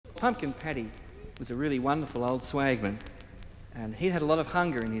Pumpkin Paddy was a really wonderful old swagman, and he'd had a lot of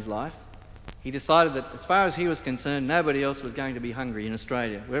hunger in his life. He decided that as far as he was concerned, nobody else was going to be hungry in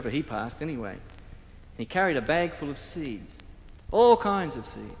Australia, wherever he passed anyway. He carried a bag full of seeds, all kinds of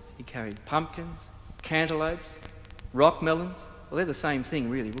seeds. He carried pumpkins, cantaloupes, rock melons, well, they're the same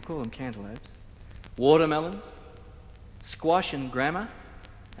thing really, we'll call them cantaloupes, watermelons, squash and grama,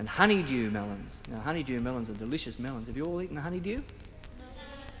 and honeydew melons. Now, honeydew melons are delicious melons. Have you all eaten a honeydew?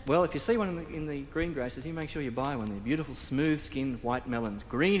 Well, if you see one in the greengrocers, you make sure you buy one. They're beautiful, smooth-skinned white melons.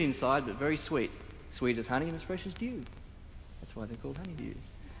 Green inside, but very sweet. Sweet as honey and as fresh as dew. That's why they're called honeydews.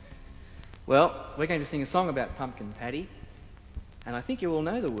 Well, we're going to sing a song about Pumpkin Paddy, and I think you all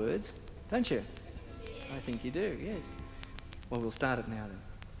know the words, don't you? Yes. I think you do, yes. Well, we'll start it now then.